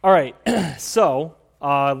All right, so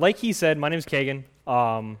like he said, my name is Kagan.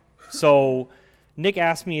 So Nick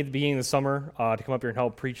asked me at the beginning of the summer to come up here and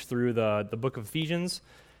help preach through the book of Ephesians,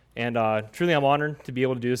 and truly I'm honored to be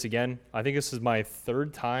able to do this again. I think this is my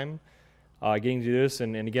third time getting to do this,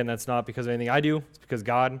 and again, that's not because of anything I do. It's because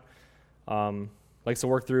God likes to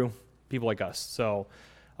work through people like us. So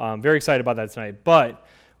I'm very excited about that tonight. But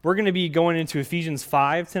we're going to be going into Ephesians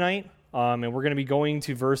 5 tonight, and we're going to be going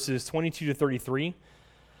to verses 22 to 33.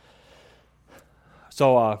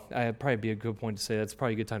 So it'd probably be a good point to say that's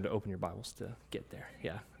probably a good time to open your Bibles to get there.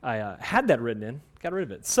 Yeah, I had that written in, got rid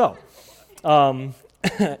of it. So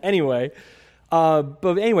anyway, so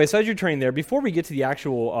as you're turning there, before we get to the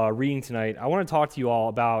actual reading tonight, I want to talk to you all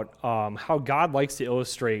about how God likes to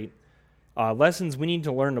illustrate lessons we need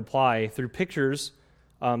to learn and apply through pictures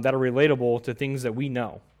that are relatable to things that we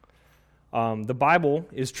know. The Bible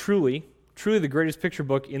is truly the greatest picture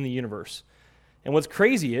book in the universe. And what's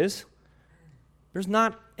crazy is there's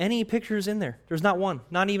not any pictures in there. There's not one,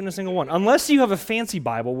 not even a single one. Unless you have a fancy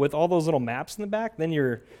Bible with all those little maps in the back, then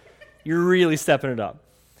you're really stepping it up.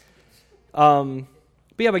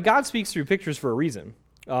 But God speaks through pictures for a reason.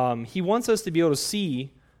 He wants us to be able to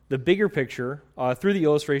see the bigger picture through the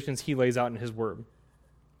illustrations he lays out in his word.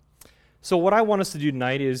 So what I want us to do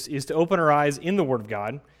tonight is to open our eyes in the word of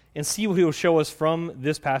God and see what he will show us from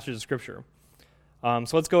this passage of Scripture. So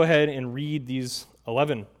let's go ahead and read these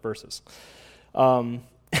 11 verses.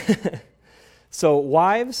 So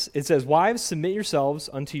wives, it says, "Wives, submit yourselves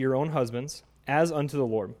unto your own husbands, as unto the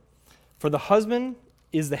Lord. For the husband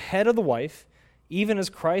is the head of the wife, even as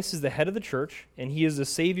Christ is the head of the church, and he is the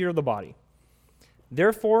Savior of the body.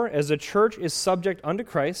 Therefore, as the church is subject unto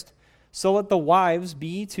Christ, so let the wives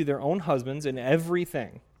be to their own husbands in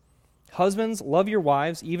everything. Husbands, love your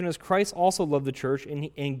wives, even as Christ also loved the church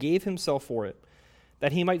and gave himself for it,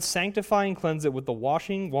 that he might sanctify and cleanse it with the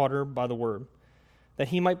washing water by the word, that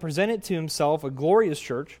he might present it to himself a glorious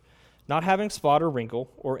church, not having spot or wrinkle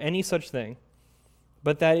or any such thing,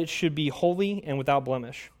 but that it should be holy and without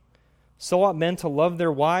blemish. So ought men to love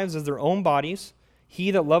their wives as their own bodies. He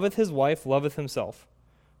that loveth his wife loveth himself.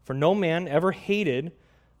 For no man ever hated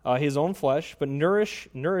his own flesh, but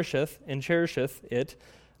nourisheth and cherisheth it,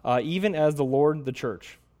 even as the Lord the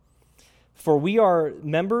church. For we are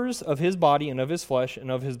members of his body and of his flesh and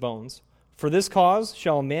of his bones. For this cause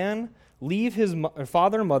shall a man leave his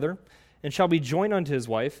father and mother, and shall be joined unto his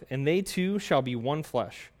wife, and they two shall be one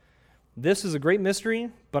flesh. This is a great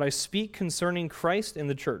mystery, but I speak concerning Christ and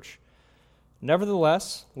the church.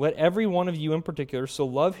 Nevertheless, let every one of you in particular so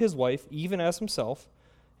love his wife even as himself,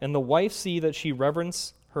 and the wife see that she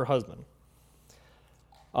reverence her husband."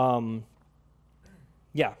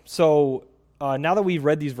 So now that we've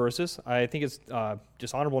read these verses, I think it's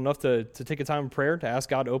just honorable enough to take a time of prayer to ask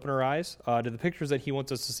God to open our eyes to the pictures that he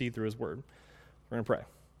wants us to see through his word. We're going to pray.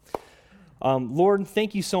 Lord,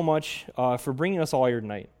 thank you so much for bringing us all here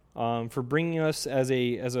tonight, for bringing us as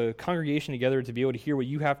a congregation together to be able to hear what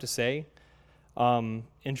you have to say. And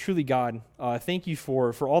truly, God, thank you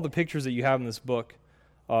for all the pictures that you have in this book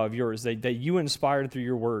of yours that you inspired through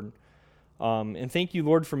your word. And thank you,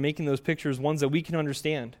 Lord, for making those pictures ones that we can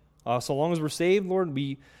understand. So long as we're saved, Lord,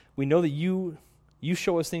 we know that you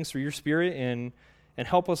show us things through your Spirit and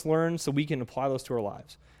help us learn so we can apply those to our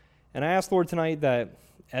lives. And I ask, Lord, tonight that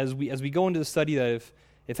as we go into the study, that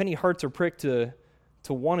if any hearts are pricked to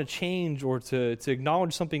want to change or to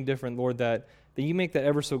acknowledge something different, Lord, that you make that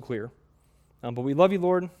ever so clear. But we love you,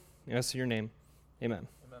 Lord. Yes, in your name. Amen.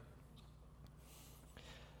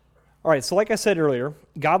 All right, so like I said earlier,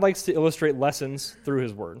 God likes to illustrate lessons through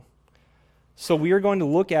his word. So we are going to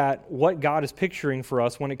look at what God is picturing for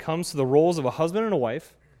us when it comes to the roles of a husband and a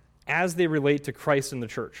wife as they relate to Christ and the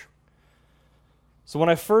church. So when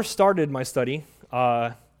I first started my study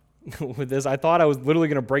with this, I thought I was literally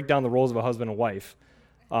going to break down the roles of a husband and wife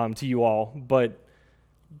to you all, but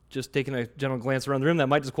just taking a general glance around the room, that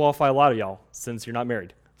might disqualify a lot of y'all since you're not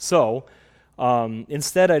married. So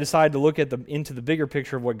instead, I decided to look at into the bigger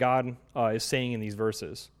picture of what God is saying in these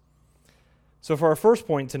verses. So for our first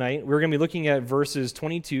point tonight, we're going to be looking at verses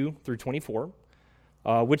 22 through 24,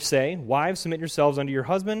 which say, "Wives, submit yourselves unto your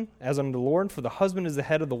husband, as unto the Lord, for the husband is the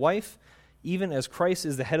head of the wife, even as Christ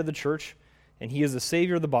is the head of the church, and he is the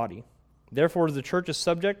Savior of the body. Therefore, as the church is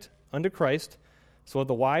subject unto Christ, so let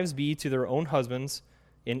the wives be to their own husbands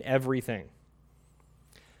in everything."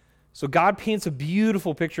 So God paints a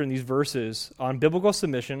beautiful picture in these verses on biblical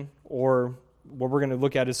submission, or what we're going to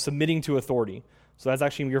look at is submitting to authority. So that's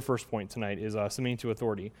actually your first point tonight, is submitting to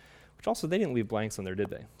authority, which also they didn't leave blanks on there,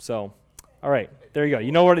 did they? So, all right, there you go.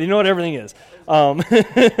 You know what everything is. But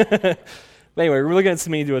anyway, we're looking at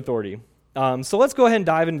submitting to authority. So let's go ahead and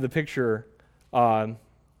dive into the picture,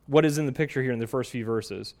 what is in the picture here in the first few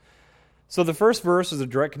verses. So the first verse is a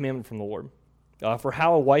direct commandment from the Lord for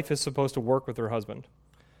how a wife is supposed to work with her husband.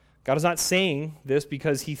 God is not saying this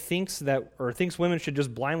because he thinks women should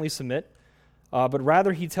just blindly submit, but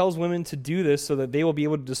rather he tells women to do this so that they will be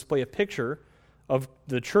able to display a picture of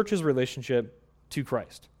the church's relationship to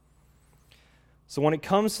Christ. So when it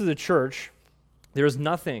comes to the church, there is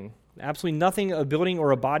nothing, absolutely nothing a building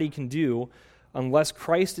or a body can do unless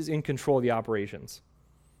Christ is in control of the operations.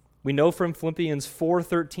 We know from Philippians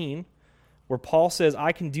 4:13, where Paul says,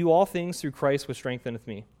 I can do all things through Christ which strengtheneth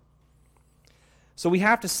me. So we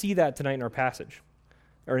have to see that tonight in our passage,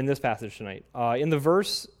 or in this passage tonight. In the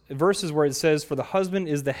verses where it says, for the husband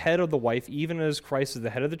is the head of the wife, even as Christ is the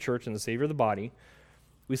head of the church and the Savior of the body,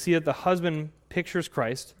 we see that the husband pictures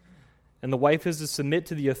Christ, and the wife is to submit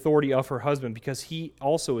to the authority of her husband because he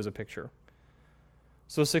also is a picture.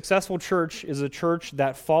 So a successful church is a church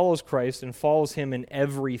that follows Christ and follows him in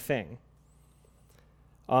everything.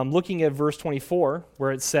 Looking at verse 24,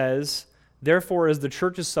 where it says, therefore as the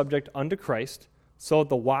church is subject unto Christ, so let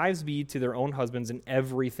the wives be to their own husbands in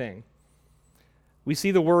everything. We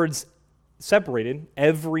see the words separated,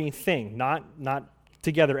 everything, not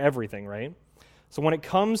together everything, right? So when it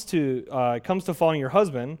comes to following your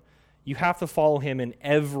husband, you have to follow him in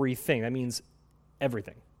everything. That means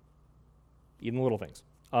everything, even the little things.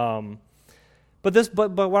 But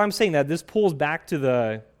what I'm saying, that this pulls back to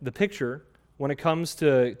the picture. When it comes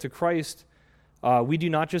to Christ, we do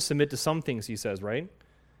not just submit to some things, he says, right?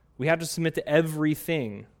 We have to submit to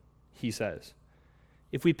everything, he says.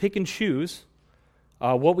 If we pick and choose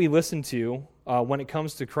what we listen to when it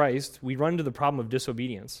comes to Christ, we run into the problem of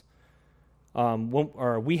disobedience.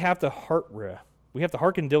 We have to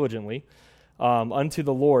hearken diligently unto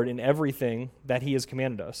the Lord in everything that he has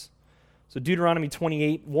commanded us. So Deuteronomy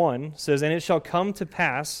 28:1 says, and it shall come to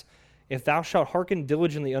pass, if thou shalt hearken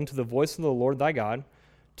diligently unto the voice of the Lord thy God,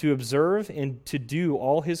 to observe and to do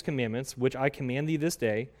all his commandments, which I command thee this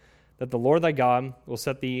day, that the Lord thy God will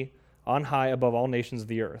set thee on high above all nations of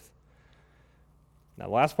the earth. Now,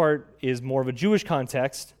 the last part is more of a Jewish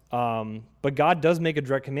context, but God does make a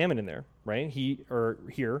direct commandment in there, right?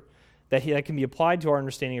 Here, that can be applied to our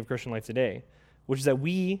understanding of Christian life today, which is that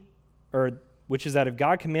if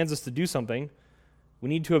God commands us to do something, we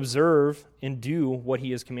need to observe and do what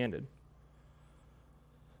he has commanded.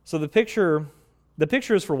 So the picture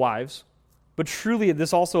is for wives, but truly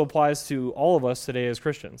this also applies to all of us today as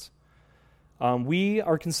Christians. We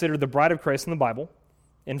are considered the bride of Christ in the Bible,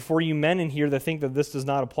 and for you men in here that think that this does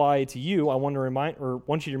not apply to you, I want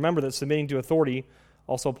you to remember that submitting to authority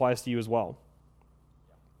also applies to you as well.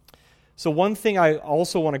 So one thing I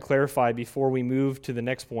also want to clarify before we move to the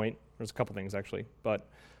next point, there's a couple things actually, but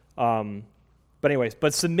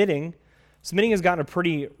submitting has gotten a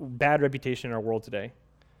pretty bad reputation in our world today.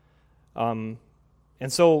 And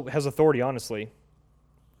so has authority, honestly.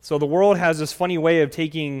 So the world has this funny way of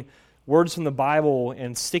taking words from the Bible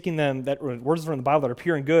and words from the Bible that are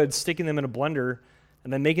pure and good, sticking them in a blender,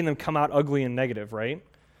 and then making them come out ugly and negative, right?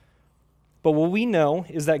 But what we know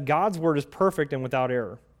is that God's word is perfect and without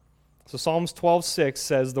error. So Psalms 12:6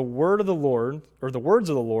 says, the words of the Lord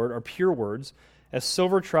are pure words, as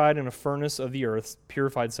silver tried in a furnace of the earth,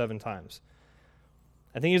 purified 7 times.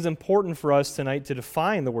 I think it's important for us tonight to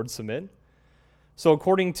define the word submit. So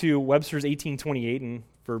according to Webster's 1828, and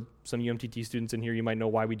for some UMTT students in here, you might know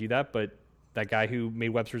why we do that, but that guy who made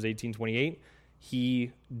Webster's 1828,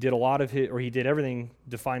 he did everything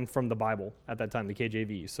defined from the Bible at that time, the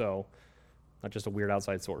KJV, so not just a weird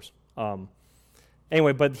outside source.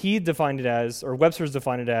 Anyway, but Webster's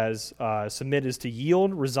defined it as submit is to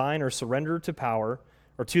yield, resign, or surrender to power,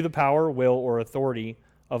 or to the power, will, or authority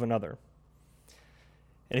of another.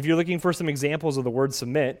 And if you're looking for some examples of the word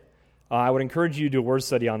submit, I would encourage you to do a word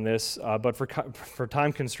study on this, but for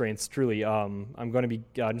time constraints, truly, I'm just going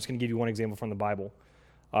to give you one example from the Bible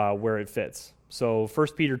where it fits. So 1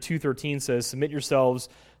 Peter 2:13 says, submit yourselves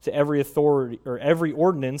to every authority or every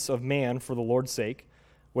ordinance of man for the Lord's sake,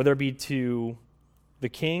 whether it be to the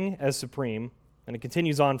king as supreme, and it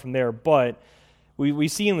continues on from there, but we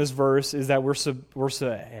see in this verse is that we're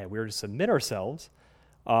to submit ourselves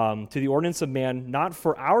to the ordinance of man, not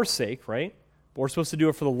for our sake, right? But we're supposed to do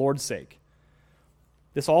it for the Lord's sake.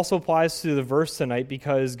 This also applies to the verse tonight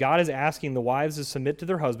because God is asking the wives to submit to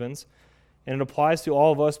their husbands, and it applies to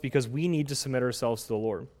all of us because we need to submit ourselves to the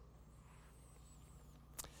Lord.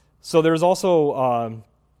 So there's also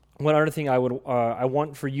one other thing I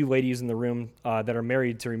want for you ladies in the room that are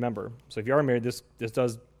married to remember. So if you are married, this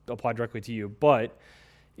does apply directly to you. But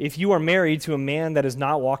if you are married to a man that is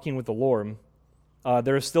not walking with the Lord,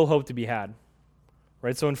 there is still hope to be had.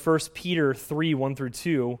 Right? So in 1 Peter 3, 1 through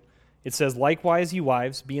 2, it says, "Likewise, ye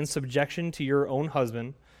wives, be in subjection to your own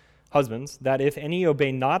husbands, that if any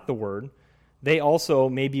obey not the word, they also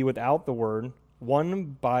may be without the word,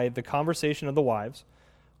 won by the conversation of the wives,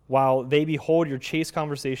 while they behold your chaste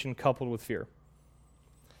conversation coupled with fear."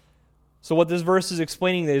 So what this verse is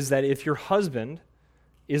explaining is that if your husband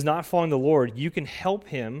is not following the Lord, you can help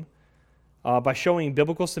him by showing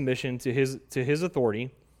biblical submission to his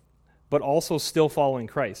authority, but also still following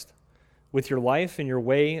Christ with your life and your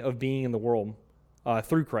way of being in the world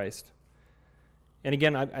through Christ. And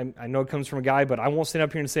again, I know it comes from a guy, but I won't stand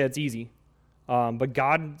up here and say it's easy. But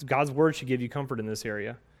God's word should give you comfort in this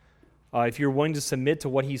area if you're willing to submit to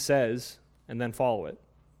what he says and then follow it.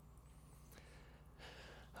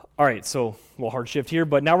 All right, so a little hard shift here,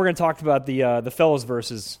 but now we're going to talk about the fellows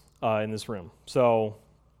verses in this room, or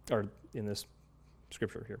in this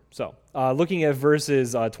scripture here. So, looking at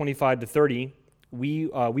verses 25 to 30, we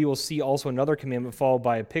will see also another commandment followed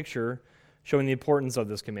by a picture showing the importance of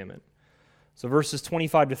this commandment. So, verses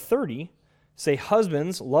 25 to 30 say,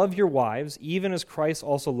 "Husbands, love your wives, even as Christ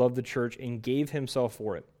also loved the church and gave himself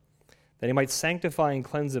for it, that he might sanctify and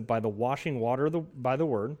cleanse it by the washing water by the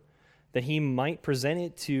word, that he might present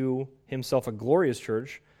it to himself a glorious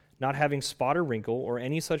church, not having spot or wrinkle or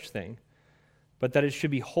any such thing, but that it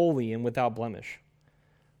should be holy and without blemish.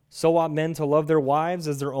 So ought men to love their wives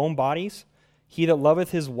as their own bodies. He that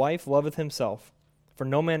loveth his wife loveth himself. For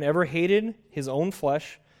no man ever hated his own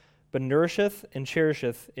flesh, but nourisheth and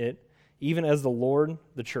cherisheth it, even as the Lord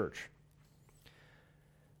the church."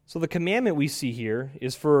 So the commandment we see here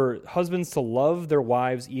is for husbands to love their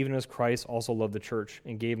wives even as Christ also loved the church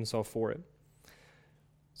and gave himself for it.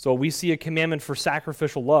 So we see a commandment for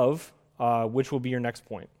sacrificial love, which will be your next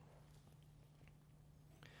point.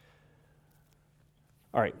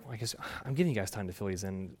 All right, I guess I'm giving you guys time to fill these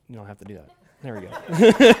in. You don't have to do that. There we go.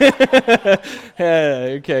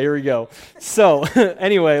 Okay, here we go. So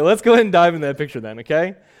anyway, let's go ahead and dive into that picture then,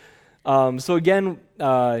 okay? So again,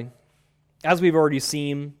 as we've already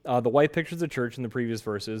seen, the wife pictures the church in the previous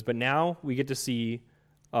verses, but now we get to see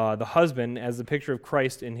the husband as the picture of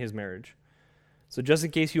Christ in his marriage. So just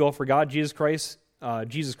in case you all forgot, Jesus Christ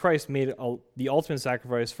made the ultimate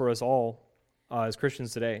sacrifice for us all as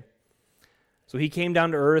Christians today. So he came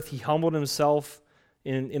down to earth, he humbled himself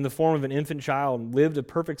in the form of an infant child, lived a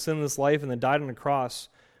perfect sinless life, and then died on a cross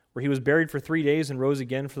where he was buried for 3 days and rose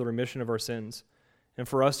again for the remission of our sins and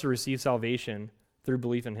for us to receive salvation through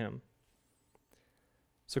belief in him.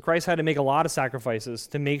 So Christ had to make a lot of sacrifices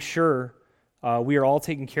to make sure we are all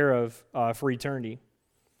taken care of for eternity.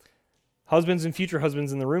 Husbands and future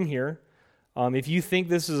husbands in the room here, if you think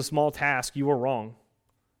this is a small task, you are wrong.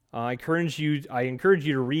 I encourage you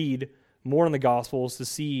to read more in the Gospels to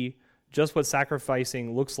see just what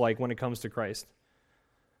sacrificing looks like when it comes to Christ.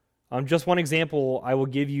 Just one example I will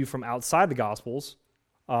give you from outside the Gospels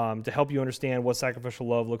to help you understand what sacrificial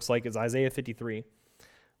love looks like is Isaiah 53,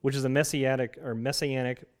 which is a messianic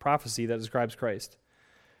prophecy that describes Christ.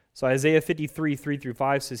 So Isaiah 53, 3 through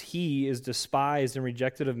 5 says, "He is despised and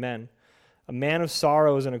rejected of men, a man of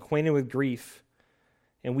sorrows and acquainted with grief.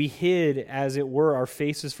 And we hid, as it were, our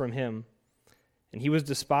faces from him. And he was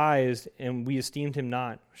despised, and we esteemed him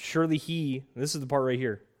not. Surely he," this is the part right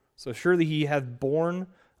here, "so surely he hath borne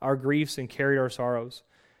our griefs and carried our sorrows.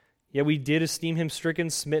 Yet we did esteem him stricken,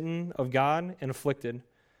 smitten of God, and afflicted.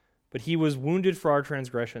 But he was wounded for our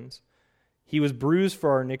transgressions. He was bruised for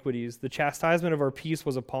our iniquities. The chastisement of our peace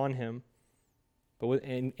was upon him.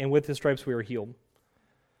 And with his stripes we are healed."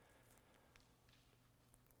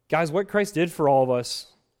 Guys, what Christ did for all of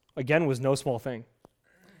us, again, was no small thing.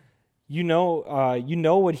 You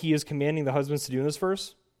know what he is commanding the husbands to do in this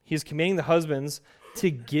verse? He is commanding the husbands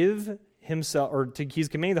to give himself, he's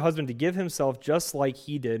commanding the husband to give himself just like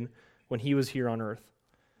he did when he was here on earth.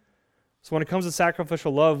 So when it comes to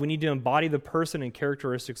sacrificial love, we need to embody the person and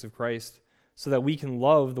characteristics of Christ so that we can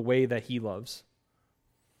love the way that he loves.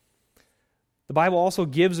 The Bible also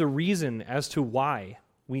gives a reason as to why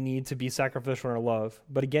we need to be sacrificial in our love.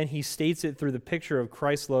 But again, he states it through the picture of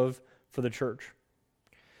Christ's love for the church.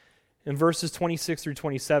 In verses 26 through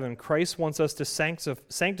 27, Christ wants us to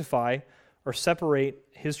sanctify or separate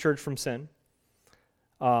his church from sin.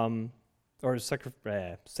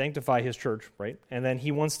 Sanctify his church, right? And then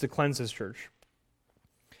he wants to cleanse his church.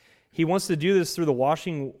 He wants to do this through the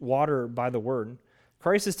washing water by the word.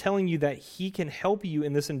 Christ is telling you that he can help you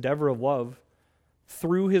in this endeavor of love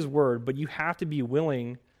through his word, but you have to be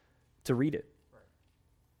willing to read it.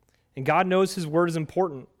 And God knows his word is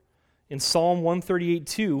important. In Psalm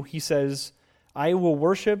 138:2, he says, "I will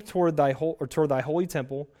worship toward thy holy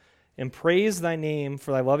temple, and praise thy name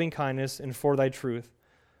for thy loving kindness and for thy truth.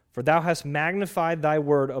 For thou hast magnified thy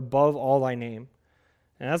word above all thy name.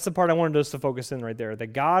 And that's the part I wanted us to focus in right there, that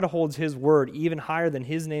God holds his word even higher than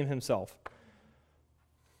his name himself.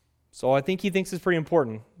 So I think he thinks it's pretty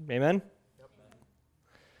important. Amen?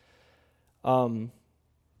 All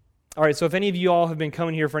right, so if any of you all have been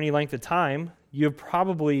coming here for any length of time, you have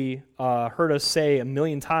probably heard us say a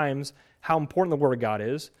million times how important the Word of God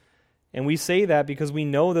is. And we say that because we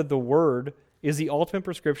know that the Word is the ultimate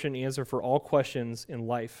prescription answer for all questions in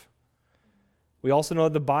life. We also know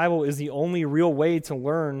that the Bible is the only real way to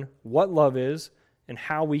learn what love is and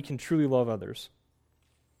how we can truly love others.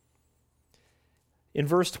 In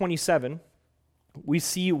verse 27, we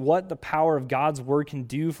see what the power of God's Word can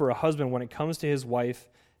do for a husband when it comes to his wife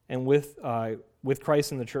and with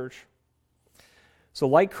Christ in the church. So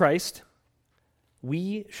like Christ,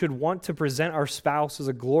 we should want to present our spouse as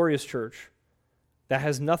a glorious church that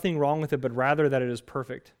has nothing wrong with it, but rather that it is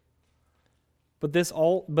perfect. But this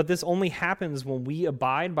only happens when we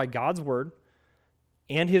abide by God's word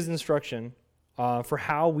and his instruction for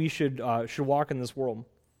how we should walk in this world.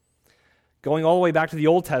 Going all the way back to the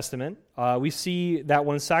Old Testament, we see that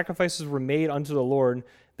when sacrifices were made unto the Lord,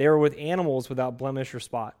 they were with animals without blemish or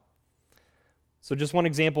spot. So just one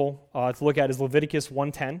example to look at is Leviticus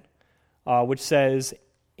 1:10, which says,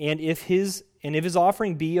 And if his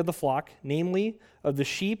offering be of the flock, namely of the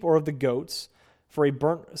sheep or of the goats, for a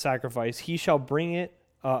burnt sacrifice, he shall bring it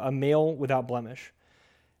a male without blemish.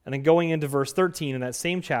 And then going into verse 13 in that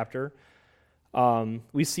same chapter,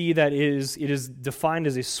 we see that it is defined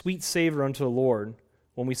as a sweet savor unto the Lord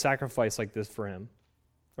when we sacrifice like this for him,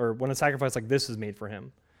 or when a sacrifice like this is made for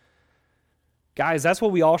him. Guys, that's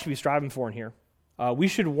what we all should be striving for in here. We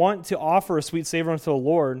should want to offer a sweet savor unto the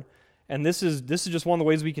Lord, and this is just one of the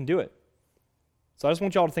ways we can do it. So I just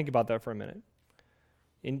want y'all to think about that for a minute.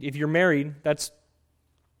 And if you're married, that's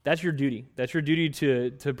your duty. That's your duty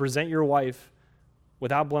to present your wife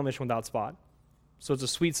without blemish, without spot. So it's a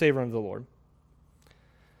sweet savor unto the Lord.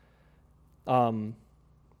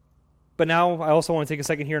 But now I also want to take a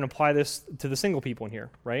second here and apply this to the single people in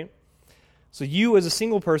here, right? So you as a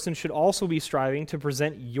single person should also be striving to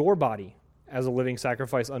present your body as a living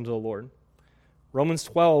sacrifice unto the Lord. Romans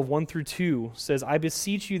 12, 1-2 says, I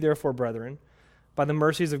beseech you therefore, brethren, by the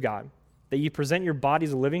mercies of God, that ye present your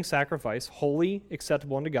bodies a living sacrifice, holy,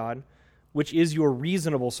 acceptable unto God, which is your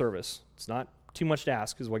reasonable service. It's not too much to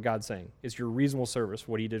ask, is what God's saying. It's your reasonable service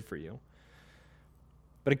for what he did for you.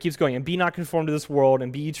 But it keeps going, and be not conformed to this world,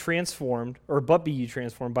 and be ye transformed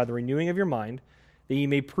by the renewing of your mind, that ye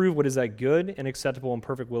may prove what is that good and acceptable and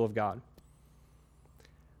perfect will of God.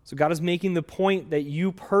 So God is making the point that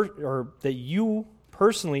you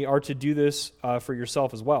personally are to do this for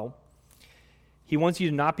yourself as well. He wants you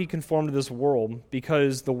to not be conformed to this world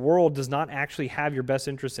because the world does not actually have your best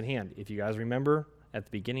interest in hand. If you guys remember at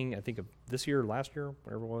the beginning, I think of this year, last year,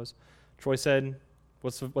 whatever it was, Troy said,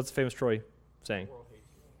 what's the famous Troy saying?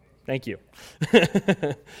 Thank you.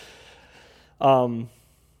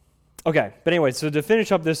 Okay, but anyway, so to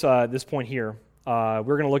finish up this point here, we're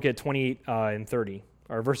going to look at 28 and 30,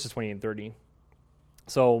 or verses 28 and 30.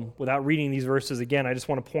 So without reading these verses again, I just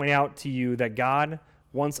want to point out to you that God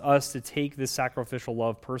wants us to take this sacrificial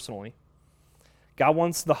love personally. God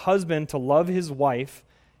wants the husband to love his wife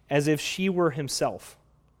as if she were himself.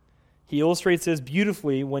 He illustrates this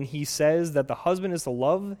beautifully when he says that the husband is to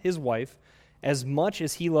love his wife as much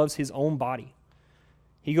as he loves his own body.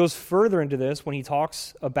 He goes further into this when he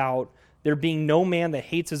talks about there being no man that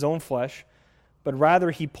hates his own flesh, but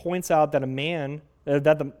rather he points out that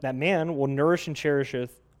that man will nourish and cherish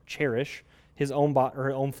his own body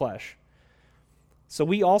or own flesh. So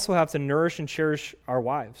we also have to nourish and cherish our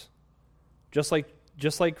wives, just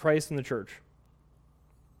like Christ in the church.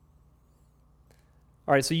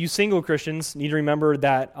 All right, so you single Christians need to remember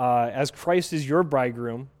that as Christ is your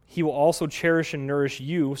bridegroom, he will also cherish and nourish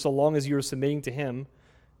you so long as you are submitting to him,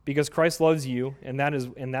 because Christ loves you, and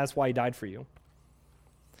that's why he died for you.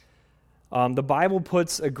 The Bible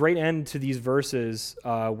puts a great end to these verses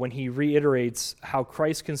when he reiterates how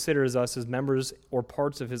Christ considers us as members or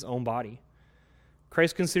parts of his own body.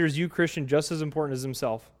 Christ considers you, Christian, just as important as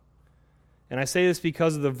himself. And I say this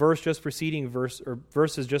because of the verses just preceding verse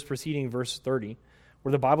 30,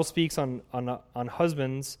 where the Bible speaks on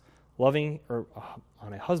husbands loving, or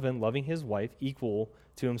on a husband loving his wife equal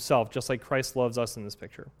to himself, just like Christ loves us in this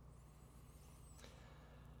picture.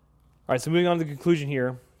 All right, so moving on to the conclusion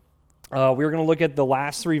here, we're going to look at the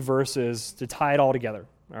last three verses to tie it all together.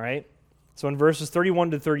 All right, so in verses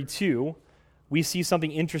 31 to 32, we see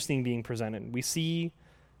something interesting being presented. We see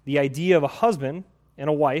the idea of a husband and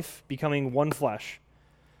a wife becoming one flesh.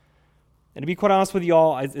 And to be quite honest with you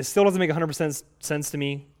all, it still doesn't make 100% sense to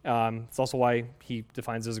me. It's also why he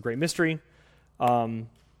defines it as a great mystery.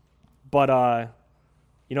 But as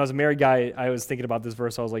a married guy, I was thinking about this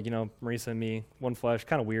verse. I was like, Marisa and me, one flesh,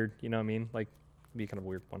 kind of weird. You know what I mean? Like, it'd be kind of a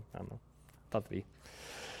weird one. I don't know. Thought to be.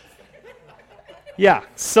 Yeah.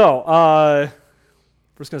 So we're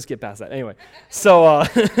just gonna skip past that anyway. So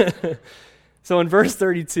so in verse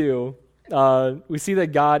 32. We see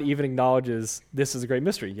that God even acknowledges this is a great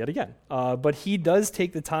mystery yet again. But he does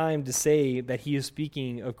take the time to say that he is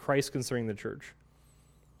speaking of Christ concerning the church.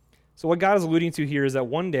 So what God is alluding to here is that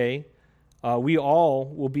one day we all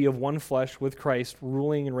will be of one flesh with Christ,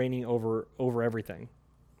 ruling and reigning over everything.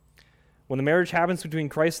 When the marriage happens between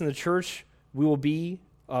Christ and the church, we will be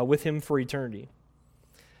with him for eternity.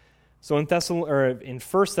 So in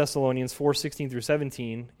 1 Thessalonians 4:16 through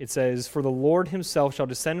 17, it says, "For the Lord himself shall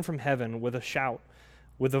descend from heaven with a shout,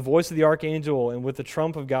 with the voice of the archangel, and with the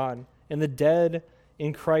trump of God, and the dead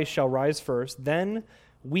in Christ shall rise first. Then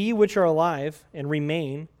we which are alive and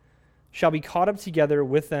remain shall be caught up together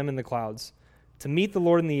with them in the clouds, to meet the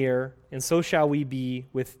Lord in the air, and so shall we be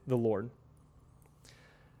with the Lord."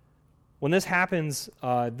 When this happens,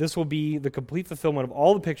 this will be the complete fulfillment of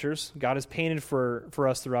all the pictures God has painted for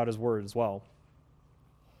us throughout his word as well.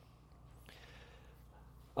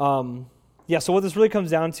 So what this really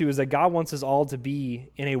comes down to is that God wants us all to be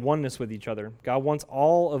in a oneness with each other. God wants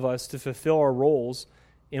all of us to fulfill our roles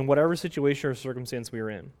in whatever situation or circumstance we are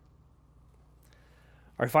in.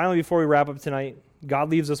 All right, finally, before we wrap up tonight,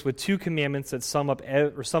 God leaves us with two commandments that sum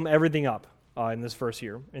everything up in this verse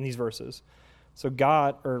here, in these verses.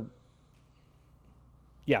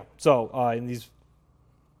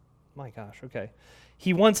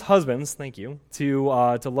 He wants husbands, thank you,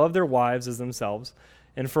 to love their wives as themselves,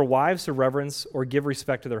 and for wives to reverence or give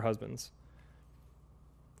respect to their husbands.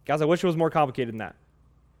 Guys, I wish it was more complicated than that.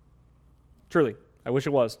 Truly, I wish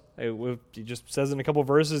it was. It just says it in a couple of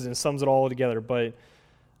verses and sums it all together. But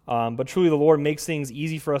truly, the Lord makes things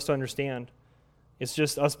easy for us to understand. It's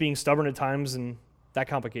just us being stubborn at times, and that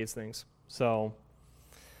complicates things. So.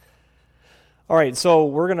 All right, so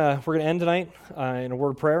we're gonna end tonight in a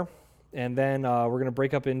word of prayer, and then we're gonna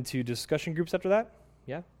break up into discussion groups after that.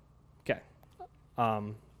 Yeah, okay.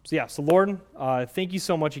 So Lord, thank you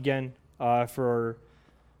so much again for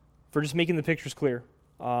just making the pictures clear.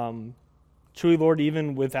 Truly, Lord,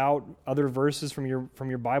 even without other verses from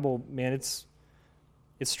your Bible, man, it's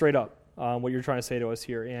straight up what you're trying to say to us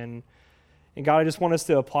here, and God, I just want us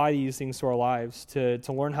to apply these things to our lives to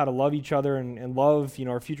learn how to love each other and love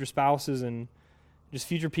our future spouses and just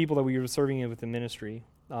future people that we are serving with the ministry.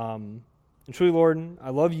 And truly, Lord,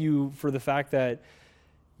 I love you for the fact that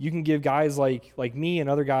you can give guys like me and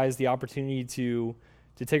other guys the opportunity to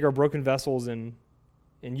take our broken vessels and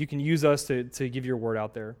you can use us to give your word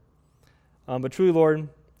out there. But truly, Lord,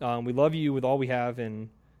 we love you with all we have, and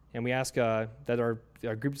we ask that our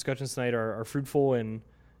group discussions tonight are fruitful and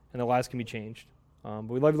the lives can be changed. But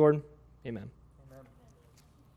we love you, Lord. Amen.